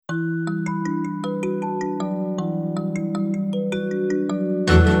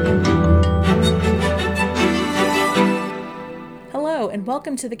and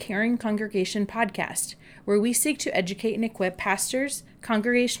welcome to the Caring Congregation podcast, where we seek to educate and equip pastors,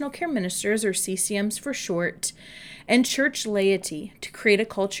 congregational care ministers, or CCMs for short, and church laity to create a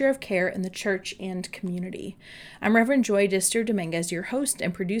culture of care in the church and community. I'm Reverend Joy Dister Dominguez, your host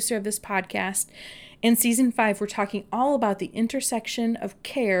and producer of this podcast. In Season 5, we're talking all about the intersection of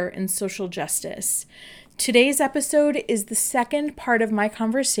care and social justice. Today's episode is the second part of my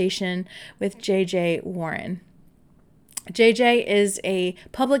conversation with J.J. Warren. JJ is a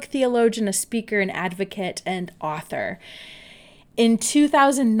public theologian, a speaker, an advocate, and author. In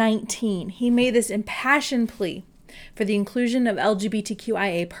 2019, he made this impassioned plea for the inclusion of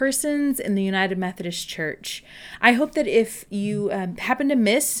LGBTQIA persons in the United Methodist Church. I hope that if you happen to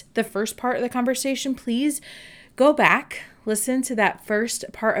miss the first part of the conversation, please go back, listen to that first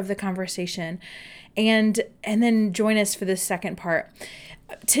part of the conversation, and then join us for the second part.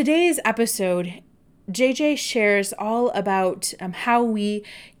 Today's episode, JJ shares all about how we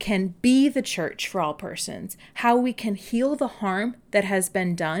can be the church for all persons, how we can heal the harm that has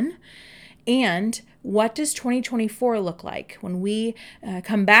been done, and what does 2024 look like when we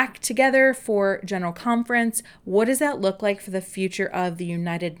come back together for General Conference? What does that look like for the future of the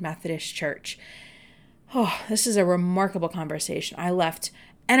United Methodist Church? Oh, this is a remarkable conversation. I left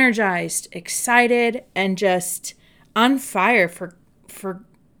energized, excited, and just on fire for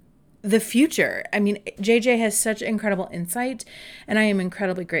the future. I mean, JJ has such incredible insight, and I am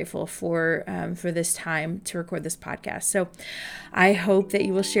incredibly grateful for this time to record this podcast. So I hope that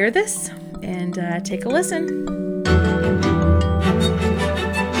you will share this and take a listen.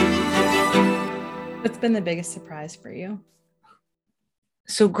 What's been the biggest surprise for you?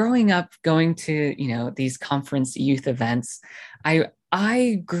 So growing up, going to, these conference youth events,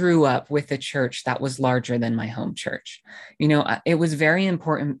 I grew up with a church that was larger than my home church. It was very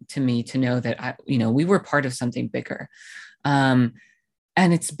important to me to know that, we were part of something bigger. And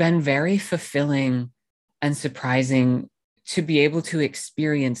it's been very fulfilling and surprising to be able to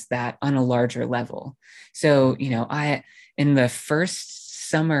experience that on a larger level. So, in the first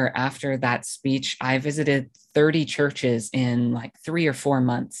summer after that speech, I visited 30 churches in like 3 or 4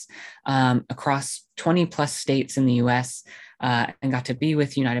 months across 20 plus states in the US. And got to be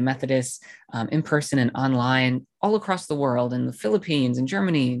with United Methodists in person and online all across the world, in the Philippines and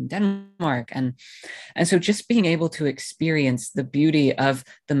Germany and Denmark. And so just being able to experience the beauty of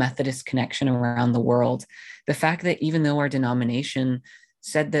the Methodist connection around the world, the fact that even though our denomination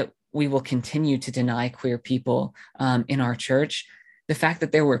said that we will continue to deny queer people in our church, the fact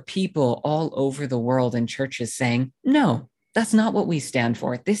that there were people all over the world in churches saying, no, that's not what we stand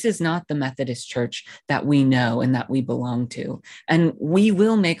for. This is not the Methodist Church that we know and that we belong to. And we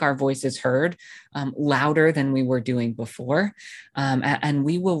will make our voices heard louder than we were doing before. And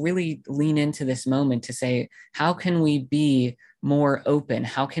we will really lean into this moment to say, how can we be more open?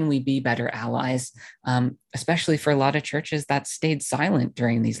 How can we be better allies? Especially for a lot of churches that stayed silent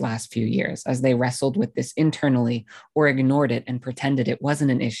during these last few years as they wrestled with this internally or ignored it and pretended it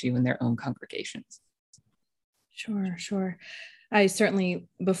wasn't an issue in their own congregations. Sure. I certainly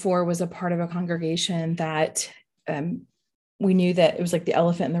before was a part of a congregation that we knew that it was like the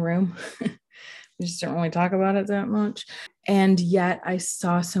elephant in the room. We just don't really talk about it that much. And yet I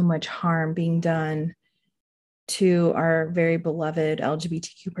saw so much harm being done to our very beloved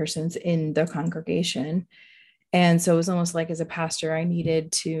LGBTQ persons in the congregation. And so it was almost like as a pastor, I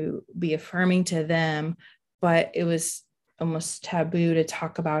needed to be affirming to them, but it was almost taboo to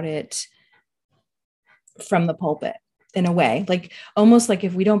talk about it from the pulpit in a way, like almost like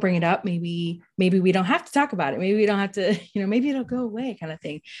if we don't bring it up, maybe we don't have to talk about it. Maybe we don't have to, maybe it'll go away kind of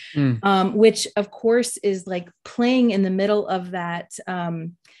thing. Which of course is like playing in the middle of that.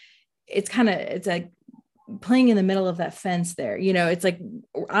 It's like playing in the middle of that fence there, it's like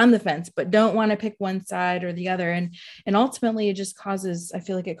on the fence, but don't want to pick one side or the other. And ultimately it just I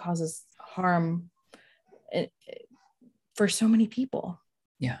feel like it causes harm for so many people.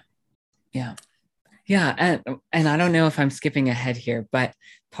 Yeah. And I don't know if I'm skipping ahead here, but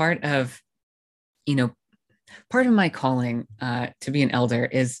part of my calling to be an elder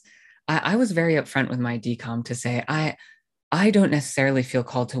is I was very upfront with my DCOM to say, I don't necessarily feel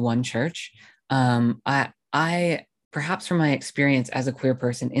called to one church. I perhaps from my experience as a queer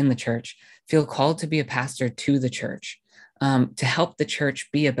person in the church, feel called to be a pastor to the church. To help the church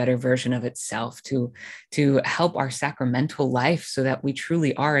be a better version of itself, to help our sacramental life so that we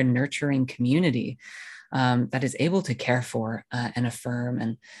truly are a nurturing community that is able to care for and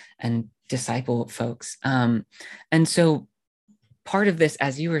affirm and disciple folks. And so part of this,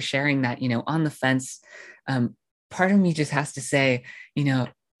 as you were sharing that, on the fence, part of me just has to say,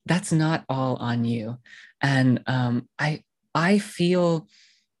 that's not all on you. And I feel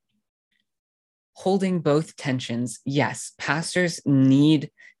holding both tensions. Yes, pastors need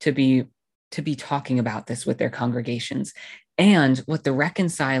to be talking about this with their congregations. And what the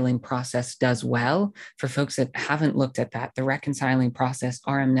reconciling process does well, for folks that haven't looked at that, the reconciling process,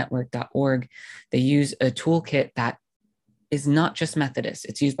 rmnetwork.org, they use a toolkit that is not just Methodist.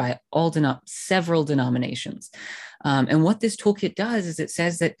 It's used by several denominations. And what this toolkit does is it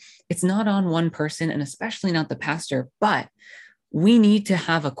says that it's not on one person, and especially not the pastor, but we need to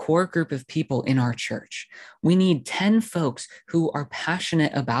have a core group of people in our church. We need 10 folks who are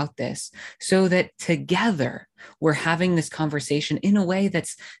passionate about this so that together we're having this conversation in a way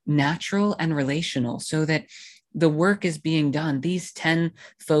that's natural and relational, so that the work is being done. These 10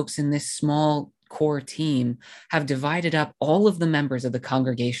 folks in this small core team have divided up all of the members of the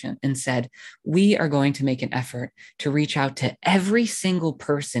congregation and said, we are going to make an effort to reach out to every single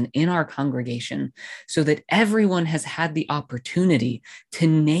person in our congregation so that everyone has had the opportunity to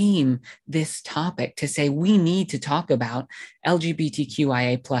name this topic, to say, we need to talk about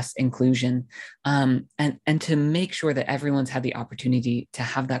LGBTQIA plus inclusion, and to make sure that everyone's had the opportunity to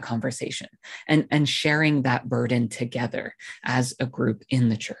have that conversation and sharing that burden together as a group in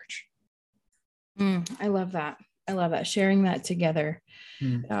the church. I love that. I love that. Sharing that together.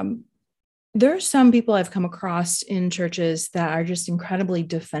 Mm. There are some people I've come across in churches that are just incredibly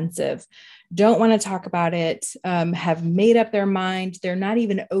defensive, don't want to talk about it, have made up their mind. They're not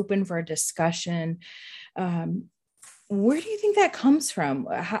even open for a discussion. Where do you think that comes from?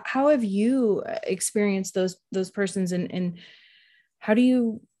 How have you experienced those persons, and how do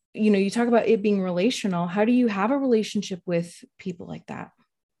you talk about it being relational? How do you have a relationship with people like that?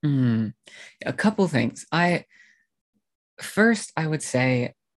 A couple things. First, I would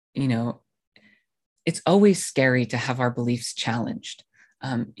say, it's always scary to have our beliefs challenged.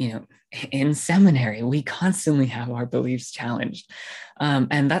 In seminary, we constantly have our beliefs challenged.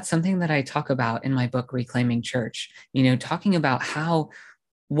 And that's something that I talk about in my book, Reclaiming Church, talking about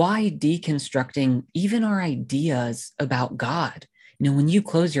why deconstructing even our ideas about God. When you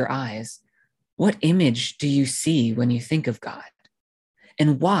close your eyes, what image do you see when you think of God?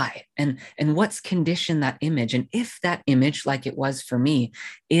 And why? And what's conditioned that image? And if that image, like it was for me,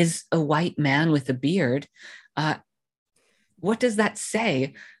 is a white man with a beard, what does that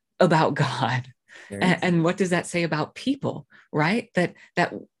say about God? And what does that say about people, right? That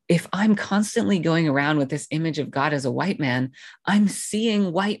if I'm constantly going around with this image of God as a white man, I'm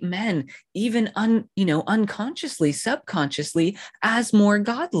seeing white men, even unconsciously, subconsciously, as more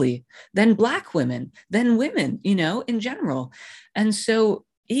godly than Black women, than women, in general. And so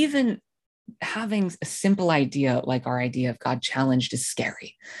even having a simple idea like our idea of God challenged is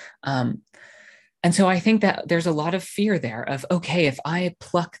scary. And so I think that there's a lot of fear there of, okay, if I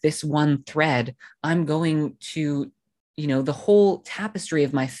pluck this one thread, I'm going to, the whole tapestry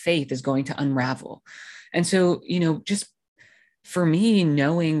of my faith is going to unravel. And so, just for me,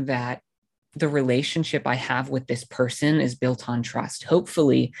 knowing that the relationship I have with this person is built on trust.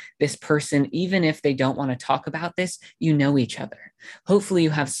 Hopefully, this person, even if they don't want to talk about this, each other. Hopefully, you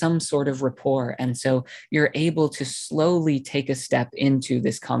have some sort of rapport. And so you're able to slowly take a step into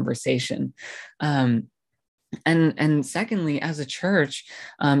this conversation. And secondly, as a church,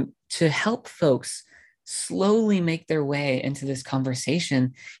 to help folks slowly make their way into this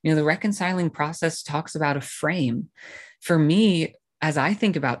conversation, the reconciling process talks about a frame. For me, as I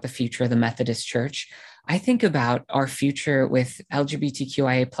think about the future of the Methodist Church, I think about our future with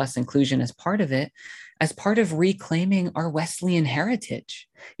LGBTQIA plus inclusion as part of it, as part of reclaiming our Wesleyan heritage.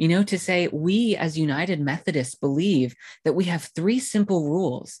 To say we as United Methodists believe that we have 3 simple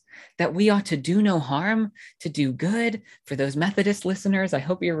rules: that we ought to do no harm, to do good. For those Methodist listeners, I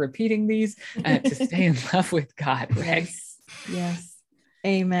hope you're repeating these, to stay in love with God, right? Yes.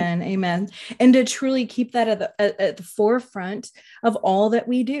 Amen. Amen. And to truly keep that at the forefront of all that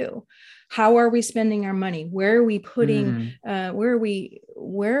we do. How are we spending our money? Where are we putting, where are we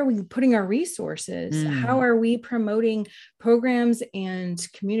putting our resources? How are we promoting programs and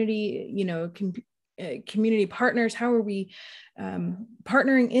community, community partners? How are we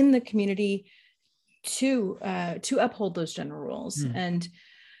partnering in the community to uphold those general rules? And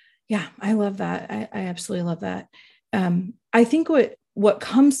yeah, I love that. I absolutely love that. I think what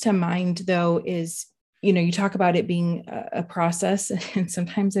comes to mind though is, you talk about it being a process, and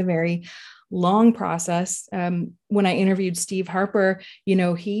sometimes a very long process. When I interviewed Steve Harper,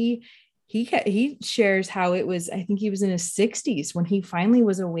 he shares how it was, I think he was in his 60s when he finally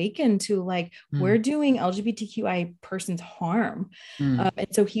was awakened to we're doing LGBTQI persons harm. And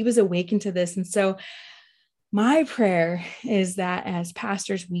so he was awakened to this. And so My prayer is that as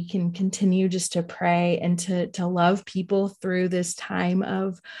pastors, we can continue just to pray and to love people through this time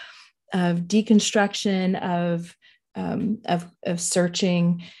of deconstruction, of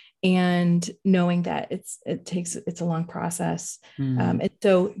searching, and knowing that it's a long process. And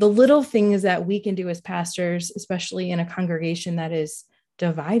so the little things that we can do as pastors, especially in a congregation that is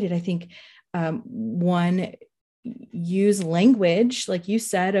divided, I think, one, use language, like you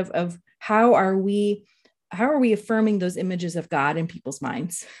said, of how are we affirming those images of God in people's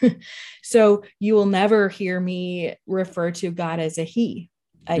minds? So you will never hear me refer to God as a he.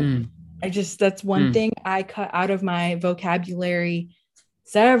 I just, that's one thing I cut out of my vocabulary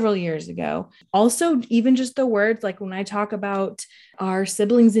several years ago. Also, even just the words, like when I talk about our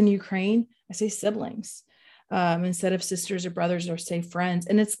siblings in Ukraine, I say siblings instead of sisters or brothers, or say friends.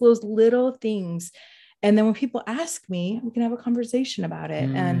 And it's those little things. And then when people ask me, we can have a conversation about it.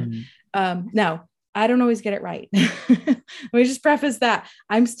 And now, I don't always get it right. Let me just preface that.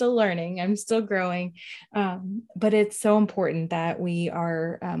 I'm still learning. I'm still growing. But it's so important that we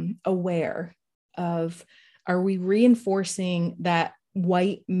are aware of, are we reinforcing that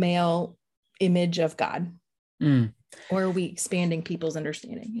white male image of God? Or are we expanding people's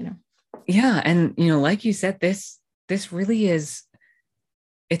understanding, Yeah. And, like you said, this really is,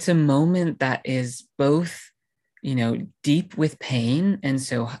 it's a moment that is both deep with pain. And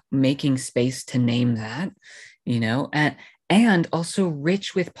so making space to name that, and also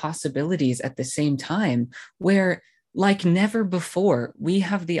rich with possibilities at the same time, where like never before, we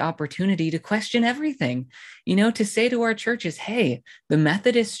have the opportunity to question everything, to say to our churches, hey, the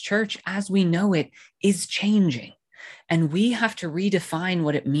Methodist Church as we know it is changing. And we have to redefine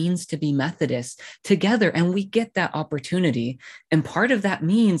what it means to be Methodist together. And we get that opportunity. And part of that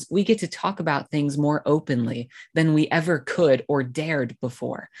means we get to talk about things more openly than we ever could or dared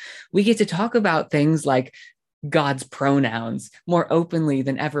before. We get to talk about things like God's pronouns more openly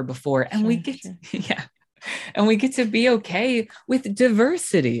than ever before. And we get and we get to be okay with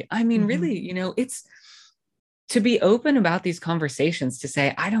diversity. I mean, really, it's to be open about these conversations, to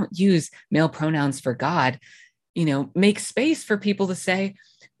say, I don't use male pronouns for God. Make space for people to say,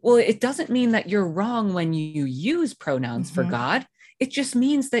 well, it doesn't mean that you're wrong when you use pronouns for God. It just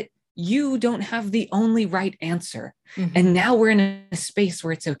means that you don't have the only right answer. And now we're in a space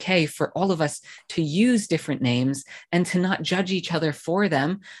where it's okay for all of us to use different names and to not judge each other for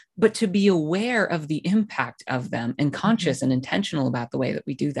them, but to be aware of the impact of them and conscious and intentional about the way that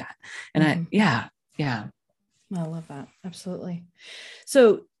we do that. And I love that. Absolutely.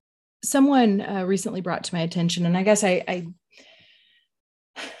 So someone recently brought to my attention, and I guess I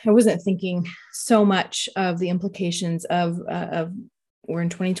wasn't thinking so much of the implications of we're in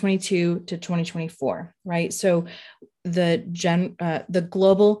 2022 to 2024, right? So the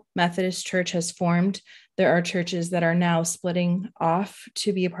Global Methodist Church has formed. There are churches that are now splitting off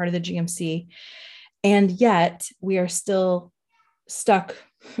to be a part of the GMC, and yet we are still stuck.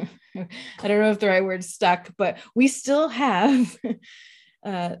 I don't know if the right word is stuck, but we still have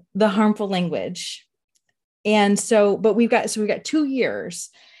the harmful language. And so, but we got 2 years,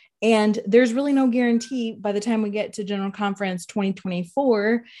 and there's really no guarantee by the time we get to General Conference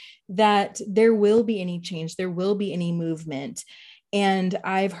 2024 that there will be any change, there will be any movement. And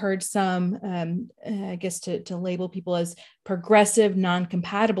I've heard some, I guess to label people as progressive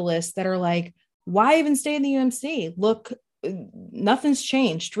non-compatibilists that are like, why even stay in the UMC? Look, nothing's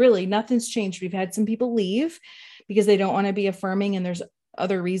changed, really. Nothing's changed. We've had some people leave because they don't want to be affirming, and there's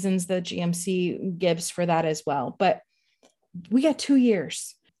other reasons that GMC gives for that as well. But we got 2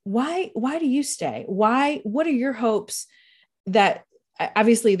 years. Why do you stay? What are your hopes that,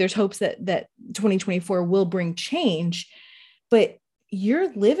 obviously there's hopes that 2024 will bring change, but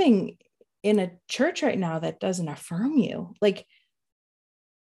you're living in a church right now that doesn't affirm you. Like,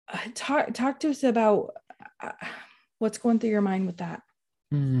 talk to us about what's going through your mind with that.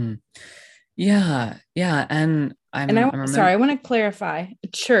 Yeah. And I want to clarify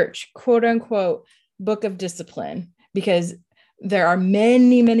church, quote unquote, book of discipline, because there are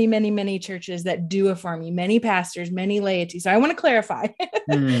many, many, many, many churches that do affirm you, many pastors, many laity. So I want to clarify.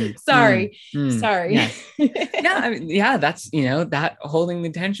 Sorry. Yes. That's, that holding the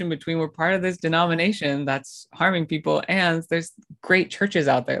tension between we're part of this denomination that's harming people, and there's great churches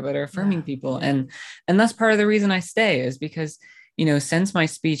out there that are affirming people. And that's part of the reason I stay, is because, since my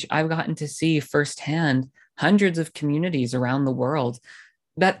speech, I've gotten to see firsthand hundreds of communities around the world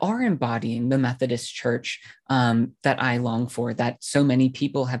that are embodying the Methodist Church that I long for, that so many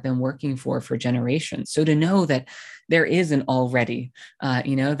people have been working for generations. So to know that there is an already,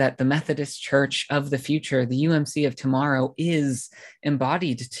 that the Methodist Church of the future, the UMC of tomorrow, is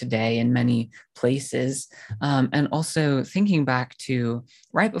embodied today in many places. And also thinking back to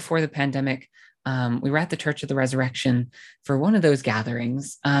right before the pandemic, we were at the Church of the Resurrection for one of those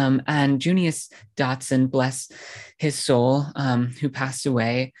gatherings, and Junius Dotson, bless his soul, who passed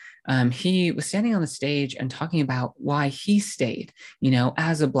away, he was standing on the stage and talking about why he stayed,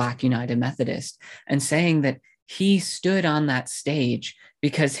 as a Black United Methodist, and saying that he stood on that stage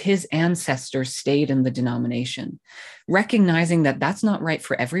because his ancestors stayed in the denomination, recognizing that that's not right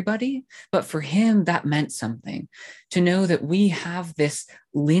for everybody, but for him, that meant something. To know that we have this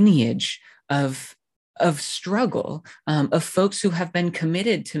lineage of struggle, of folks who have been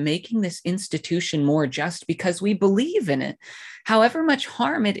committed to making this institution more just because we believe in it. However much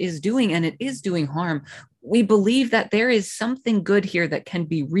harm it is doing, and it is doing harm, we believe that there is something good here that can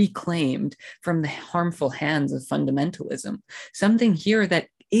be reclaimed from the harmful hands of fundamentalism. Something here that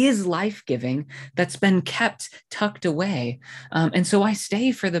is life-giving that's been kept tucked away. And so I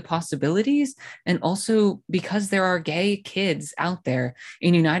stay for the possibilities, and also because there are gay kids out there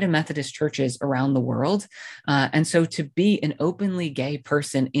in United Methodist churches around the world. And so to be an openly gay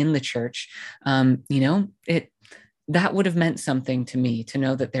person in the church, that would have meant something to me, to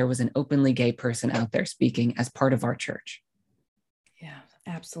know that there was an openly gay person out there speaking as part of our church. Yeah,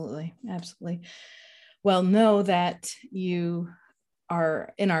 absolutely. Absolutely. Well, know that you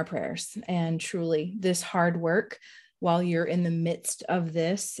are in our prayers, and truly this hard work while you're in the midst of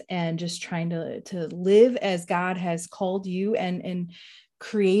this and just trying to live as God has called you and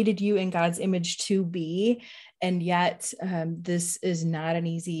created you in God's image to be. And yet this is not an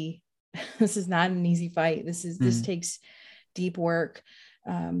easy fight. This takes deep work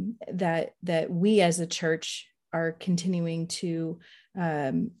that we as a church are continuing to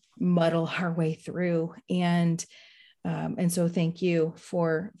muddle our way through. And so thank you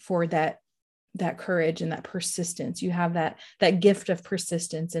for that courage and that persistence. You have that gift of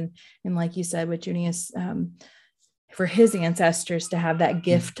persistence. And like you said, with Junius, for his ancestors to have that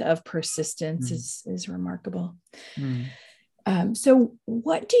gift of persistence is remarkable. So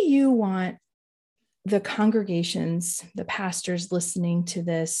what do you want the congregations, the pastors listening to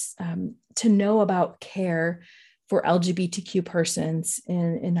this, to know about care for LGBTQ persons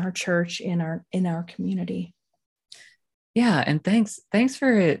in our church, in our community? Yeah, and thanks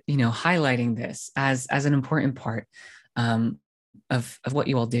for highlighting this as an important part of what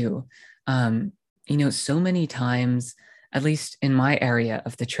you all do. So many times, at least in my area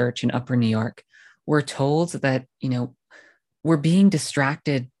of the church in Upper New York, we're told that we're being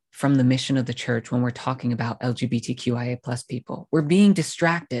distracted from the mission of the church when we're talking about LGBTQIA plus people. We're being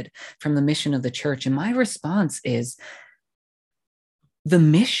distracted from the mission of the church, and my response is, the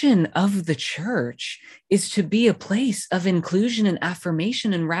mission of the church is to be a place of inclusion and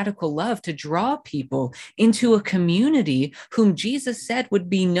affirmation and radical love, to draw people into a community whom Jesus said would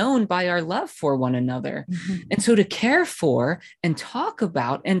be known by our love for one another. And so to care for and talk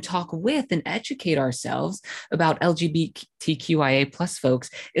about and talk with and educate ourselves about LGBTQIA plus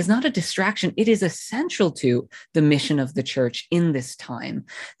folks is not a distraction. It is essential to the mission of the church in this time,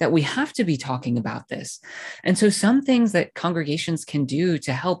 that we have to be talking about this. And so some things that congregations can do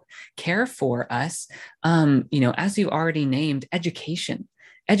to help care for us, as you already named, education.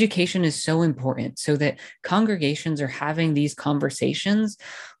 Education is so important, so that congregations are having these conversations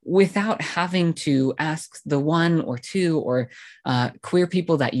without having to ask the one or two or queer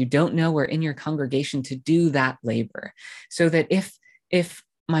people that you don't know or in your congregation to do that labor. So that if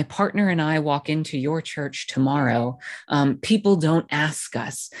my partner and I walk into your church tomorrow, people don't ask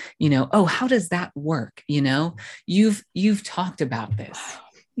us, oh, how does that work? You've talked about this.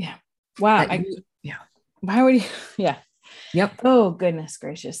 Yeah. Wow. Why would you? Yeah. Yep. Oh, goodness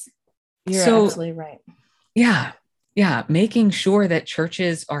gracious. You're absolutely right. Yeah. Yeah. Making sure that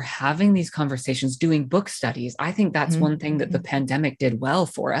churches are having these conversations, doing book studies. I think that's one thing that the pandemic did well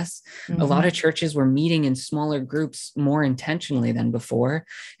for us. A lot of churches were meeting in smaller groups more intentionally than before.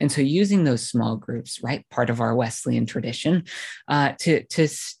 And so using those small groups, right, part of our Wesleyan tradition, to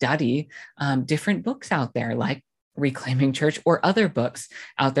study different books out there, like Reclaiming Church, or other books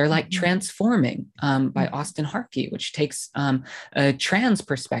out there like Transforming by Austin Harkey, which takes a trans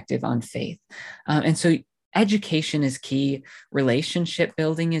perspective on faith. And so education is key. Relationship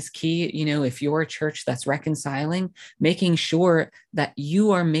building is key. If you're a church that's reconciling, making sure that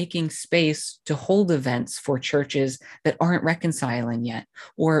you are making space to hold events for churches that aren't reconciling yet,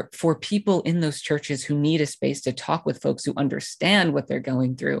 or for people in those churches who need a space to talk with folks who understand what they're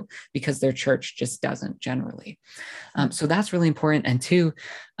going through because their church just doesn't generally. So that's really important. And two,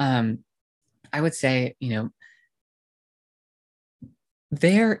 I would say,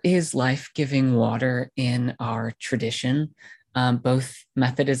 there is life-giving water in our tradition, both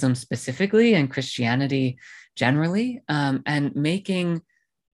Methodism specifically and Christianity generally, and making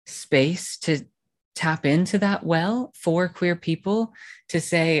space to tap into that well for queer people to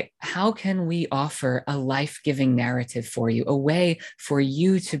say, how can we offer a life-giving narrative for you, a way for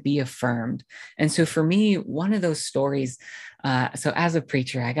you to be affirmed? And so for me, one of those stories, so as a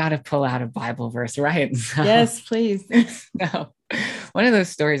preacher, I got to pull out a Bible verse, right? Yes, please. So one of those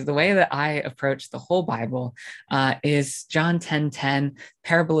stories, the way that I approach the whole Bible is John 10:10,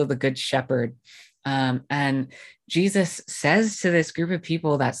 parable of the Good Shepherd. And Jesus says to this group of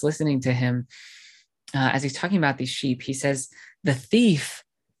people that's listening to him, as he's talking about these sheep, he says, the thief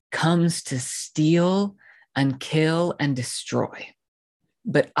comes to steal and kill and destroy.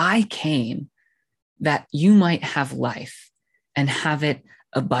 But I came that you might have life and have it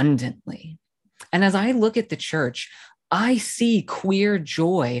abundantly. And as I look at the church, I see queer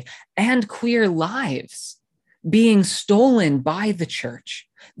joy and queer lives being stolen by the church.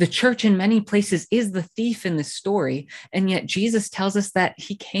 The church in many places is the thief in this story, and yet Jesus tells us that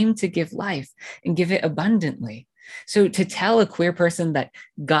he came to give life and give it abundantly. So to tell a queer person that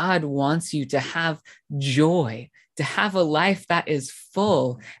God wants you to have joy, to have a life that is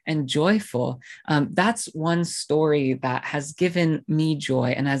full and joyful, that's one story that has given me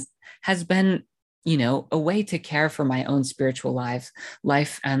joy and has been a way to care for my own spiritual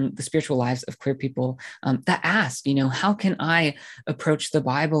life and the spiritual lives of queer people that ask, how can I approach the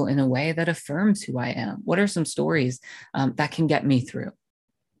Bible in a way that affirms who I am? What are some stories that can get me through?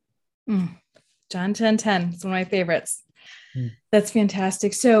 John 10:10 is one of my favorites. That's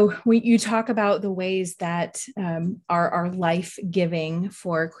fantastic. So you talk about the ways that are life-giving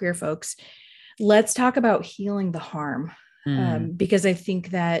for queer folks. Let's talk about healing the harm. Because I think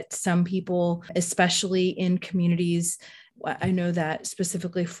that some people, especially in communities, I know that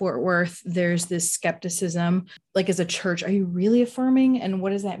specifically Fort Worth, there's this skepticism, like as a church, are you really affirming? And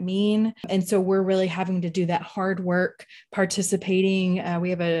what does that mean? And so we're really having to do that hard work, participating. We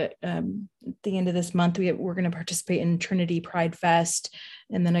have at the end of this month, we're going to participate in Trinity Pride Fest.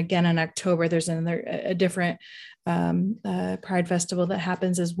 And then again in October, there's a different Pride Festival that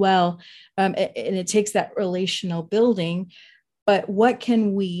happens as well. And it takes that relational building. But what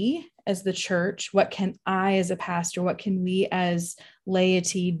can we as the church, what can I as a pastor, what can we as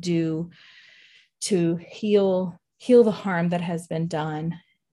laity do to heal the harm that has been done?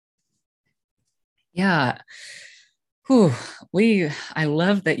 Yeah. I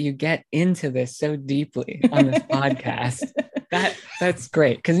love that you get into this so deeply on this podcast. That's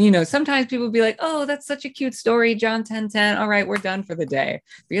great. Because, sometimes people be like, oh, that's such a cute story. John 10:10. All right, we're done for the day.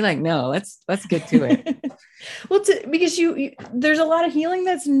 Be like, no, let's get to it. Well, because there's a lot of healing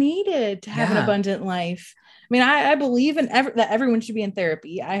that's needed to have an abundant life. I mean, I believe that everyone should be in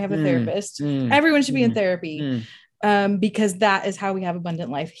therapy. I have a therapist. Everyone should be in therapy because that is how we have abundant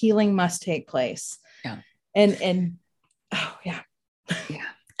life. Healing must take place. Yeah. And oh yeah. Yeah.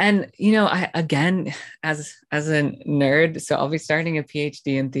 And, I, again, as a nerd, so I'll be starting a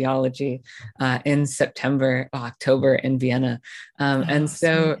PhD in theology in October in Vienna. And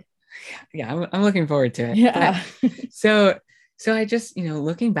so, sweet. Yeah, I'm looking forward to it. Yeah. But, so I just,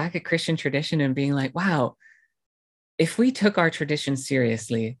 looking back at Christian tradition and being like, wow, if we took our tradition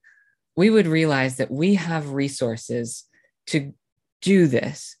seriously, we would realize that we have resources to do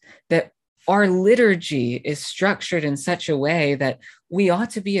this, that our liturgy is structured in such a way that we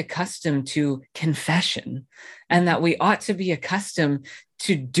ought to be accustomed to confession and that we ought to be accustomed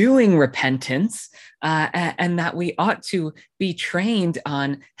to doing repentance and that we ought to be trained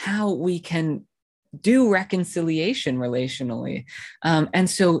on how we can do reconciliation relationally. And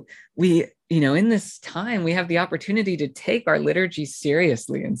so we, in this time, we have the opportunity to take our liturgy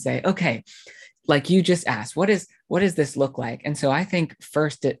seriously and say, okay, like you just asked, what does this look like? And so I think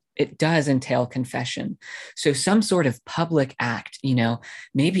first it does entail confession. So some sort of public act,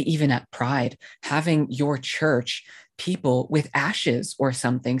 maybe even at Pride, having your church people with ashes or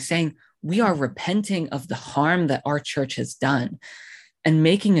something saying, we are repenting of the harm that our church has done, and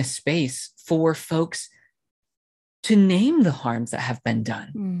making a space for folks to name the harms that have been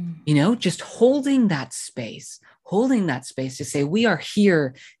done, just holding that space to say, we are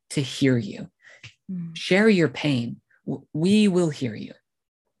here to hear you. Share your pain. We will hear you.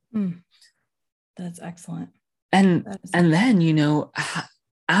 That's excellent. And then, you know,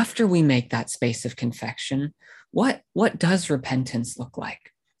 after we make that space of confession, what does repentance look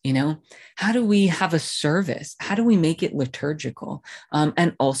like? You know, how do we have a service? How do we make it liturgical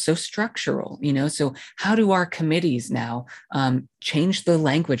and also structural? You know, so how do our committees now change the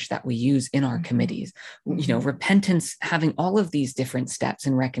language that we use in our committees? You know, repentance having all of these different steps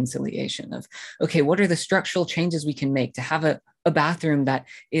in reconciliation of, okay, what are the structural changes we can make to have a bathroom that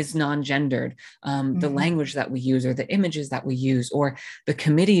is non-gendered, the language that we use or the images that we use, or the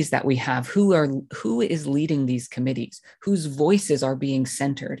committees that we have, who is leading these committees, whose voices are being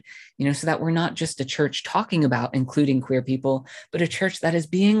centered, you know, so that we're not just a church talking about including queer people, but a church that is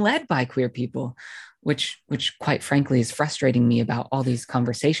being led by queer people, which quite frankly is frustrating me about all these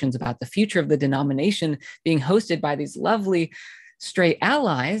conversations about the future of the denomination being hosted by these lovely straight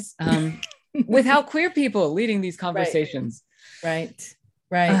allies without queer people leading these conversations. Right.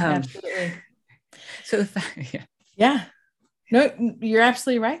 Absolutely. So, yeah. No, you're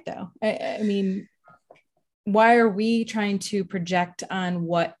absolutely right, though. I mean, why are we trying to project on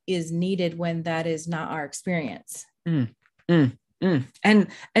what is needed when that is not our experience? And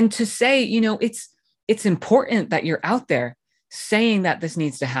to say, you know, it's important that you're out there saying that this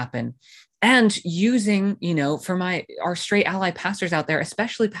needs to happen. And using, you know, for our straight ally pastors out there,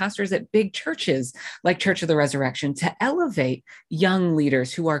 especially pastors at big churches like Church of the Resurrection, to elevate young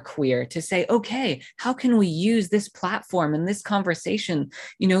leaders who are queer, to say, okay, how can we use this platform and this conversation,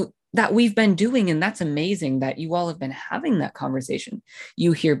 you know, that we've been doing? And that's amazing that you all have been having that conversation.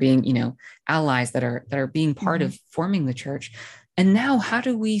 You here being, you know, allies that are being part of forming the church. And now, how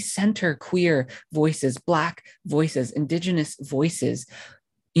do we center queer voices, Black voices, Indigenous voices,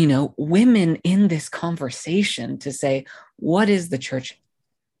 you know, women in this conversation, to say, what is the church?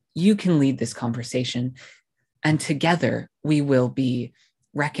 You can lead this conversation, and together we will be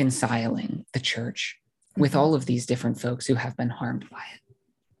reconciling the church with all of these different folks who have been harmed by it.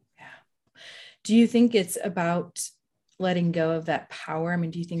 Yeah. Do you think it's about letting go of that power? I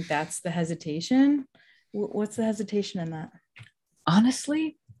mean, do you think that's the hesitation? What's the hesitation in that?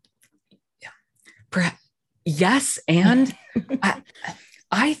 Honestly, perhaps yes. And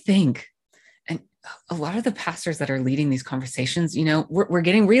I think, and a lot of the pastors that are leading these conversations, you know, we're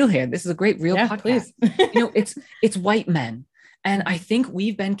getting real here. This is a great real podcast. You know, it's white men. And I think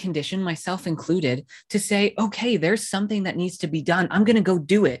we've been conditioned, myself included, to say, okay, there's something that needs to be done. I'm going to go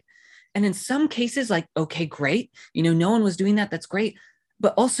do it. And in some cases, like, okay, great. You know, no one was doing that. That's great.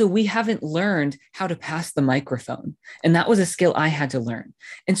 But also, we haven't learned how to pass the microphone. And that was a skill I had to learn.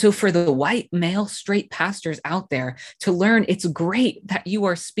 And so for the white male straight pastors out there to learn, it's great that you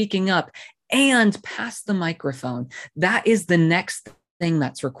are speaking up and pass the microphone. That is the next thing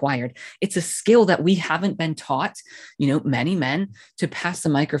that's required. It's a skill that we haven't been taught, you know, many men, to pass the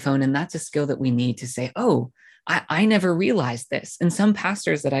microphone. And that's a skill that we need to say, oh, I never realized this. And some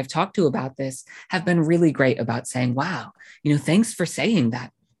pastors that I've talked to about this have been really great about saying, wow, you know, thanks for saying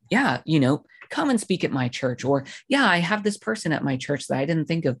that. Yeah, you know, come and speak at my church. Or, yeah, I have this person at my church that I didn't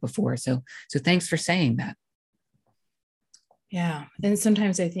think of before. So thanks for saying that. Yeah. And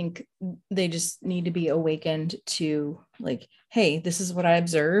sometimes I think they just need to be awakened to, like, hey, this is what I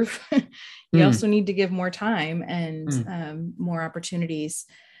observe. You also need to give more time and more opportunities.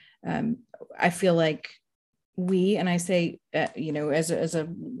 I feel like and I say, you know, as a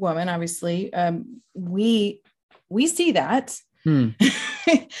woman, obviously, we see that,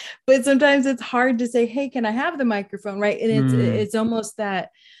 but sometimes it's hard to say, hey, can I have the microphone? Right. And it's almost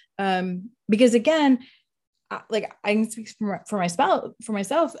that, because again, like I can speak for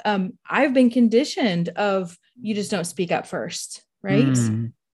myself. I've been conditioned of, you just don't speak up first. Right.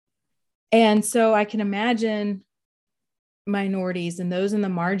 And so I can imagine minorities and those in the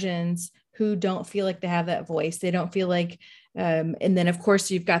margins who don't feel like they have that voice. They don't feel like, and then of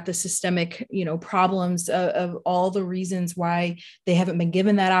course you've got the systemic, you know, problems of all the reasons why they haven't been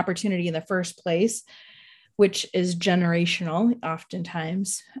given that opportunity in the first place, which is generational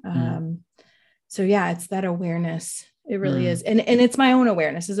oftentimes. So yeah, it's that awareness. It really is. And it's my own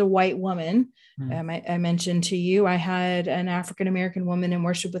awareness as a white woman. I mentioned to you, I had an African-American woman in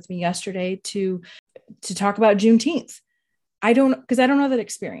worship with me yesterday to talk about Juneteenth. Because I don't know that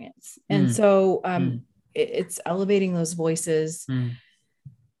experience. And so it's elevating those voices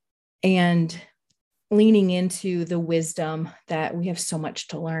and leaning into the wisdom that we have so much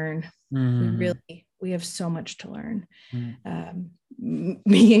to learn. We have so much to learn.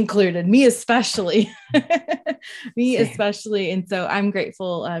 Me included, me especially. And so I'm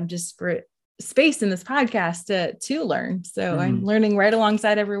grateful just for space in this podcast to learn. So I'm learning right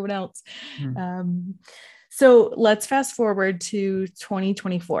alongside everyone else. So let's fast forward to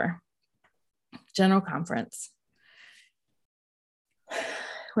 2024 General Conference.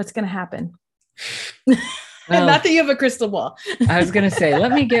 What's going to happen? Well, not that you have a crystal ball. I was going to say,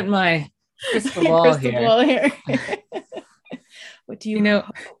 let me get my crystal ball here. What do you hope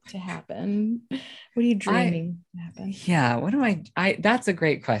to happen? What are you dreaming to happen? Yeah. What am I that's a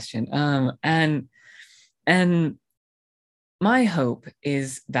great question. And my hope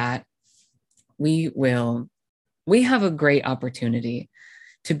is that we have a great opportunity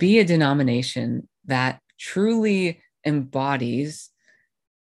to be a denomination that truly embodies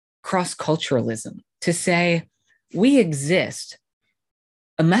cross-culturalism, to say we exist.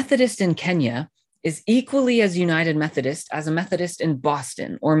 A Methodist in Kenya is equally as United Methodist as a Methodist in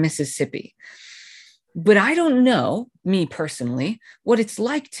Boston or Mississippi. But I don't know, me personally, what it's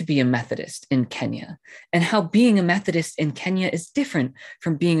like to be a Methodist in Kenya and how being a Methodist in Kenya is different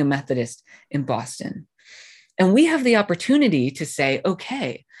from being a Methodist in Boston. And we have the opportunity to say,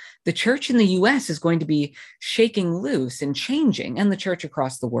 okay, the church in the US is going to be shaking loose and changing, and the church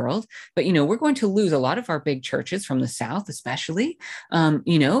across the world. But, we're going to lose a lot of our big churches from the South, especially,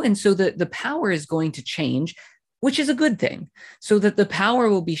 and so the power is going to change, which is a good thing, so that the power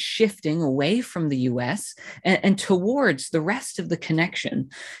will be shifting away from the US and towards the rest of the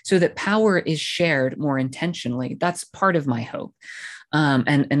connection, so that power is shared more intentionally. That's part of my hope.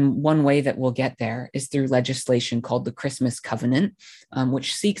 And one way that we'll get there is through legislation called the Christmas Covenant,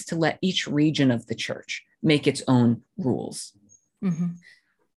 which seeks to let each region of the church make its own rules.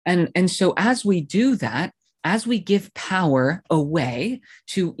 And so as we do that, as we give power away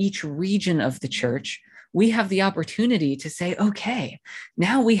to each region of the church, we have the opportunity to say, okay,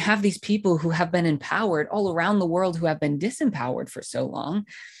 now we have these people who have been empowered all around the world who have been disempowered for so long.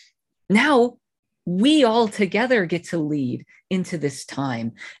 Now we all together get to lead into this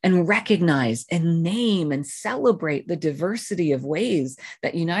time and recognize and name and celebrate the diversity of ways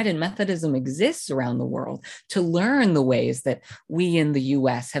that United Methodism exists around the world, to learn the ways that we in the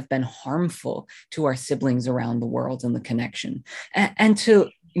US have been harmful to our siblings around the world and the connection, and to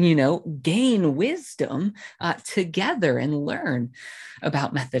gain wisdom together and learn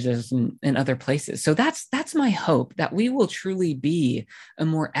about Methodism in other places. So that's my hope, that we will truly be a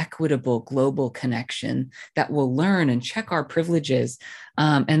more equitable global connection that will learn and check our privileges,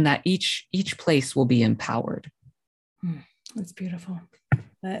 and that each place will be empowered. That's beautiful.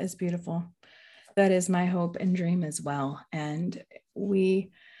 That is beautiful. That is my hope and dream as well. And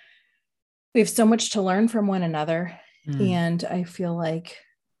we have so much to learn from one another. And I feel like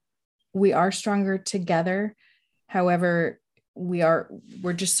we are stronger together. However, we are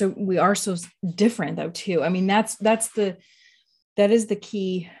so different though too. I mean, that is the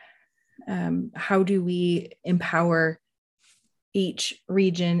key. How do we empower each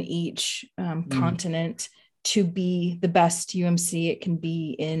region, each continent to be the best UMC it can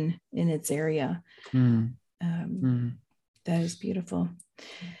be in its area? That is beautiful.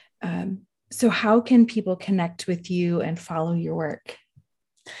 So how can people connect with you and follow your work?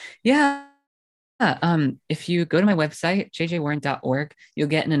 Yeah. If you go to my website, jjwarren.org, you'll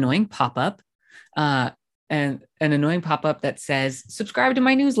get an annoying pop-up, and an annoying pop-up that says, subscribe to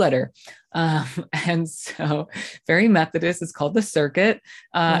my newsletter. And so very Methodist, it's called The Circuit.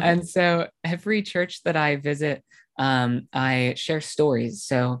 And so every church that I visit, I share stories.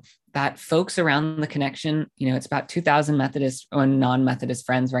 So that folks around the connection, it's about 2,000 Methodist or non-Methodist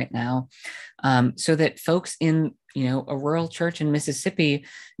friends right now. So that folks in, a rural church in Mississippi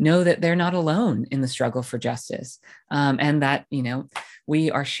know that they're not alone in the struggle for justice. And that,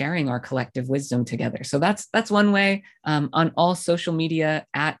 we are sharing our collective wisdom together. So that's one way. On all social media,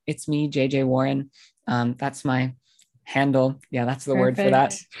 at It's Me, JJ Warren. That's my handle. Yeah, that's the word for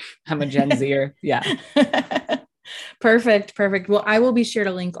that. I'm a Gen Zer. Yeah. Perfect. Well, I will be sure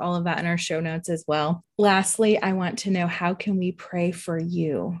to link all of that in our show notes as well. Lastly, I want to know, how can we pray for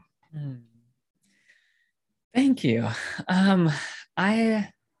you? Thank you. I'll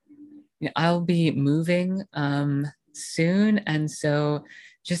be moving soon. And so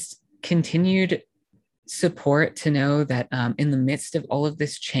just continued support to know that in the midst of all of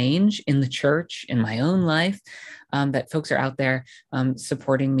this change in the church, in my own life, that folks are out there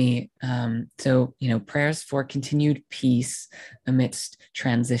supporting me. So, prayers for continued peace amidst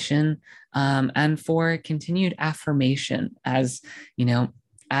transition, and for continued affirmation as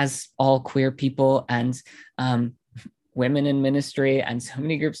all queer people and women in ministry and so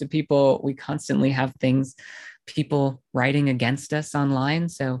many groups of people, we constantly have people writing against us online.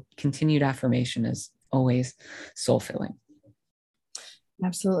 So continued affirmation is always soul-filling.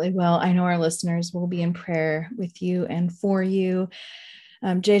 Absolutely. Well, I know our listeners will be in prayer with you and for you.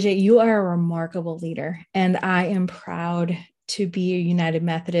 JJ, you are a remarkable leader, and I am proud to be a United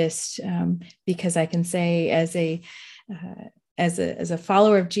Methodist, because I can say, as a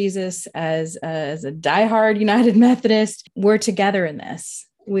follower of Jesus, as a diehard United Methodist, we're together in this.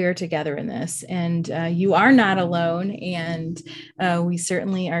 We are together in this, and you are not alone. And we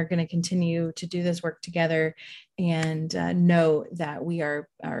certainly are going to continue to do this work together, and know that we are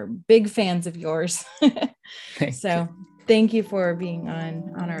big fans of yours. So thank you for being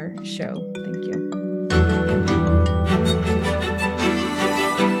on our show. Thank you.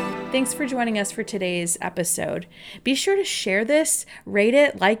 Thanks for joining us for today's episode. Be sure to share this, rate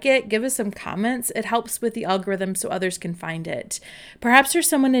it, like it, give us some comments. It helps with the algorithm so others can find it. Perhaps there's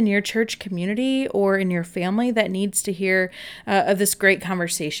someone in your church community or in your family that needs to hear of this great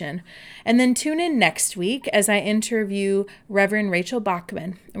conversation. And then tune in next week as I interview Reverend Rachel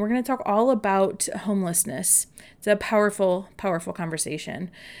Bachman. And we're going to talk all about homelessness. It's a powerful, powerful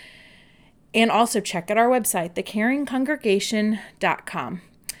conversation. And also check out our website, thecaringcongregation.com.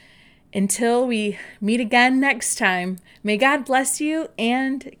 Until we meet again next time, may God bless you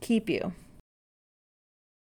and keep you.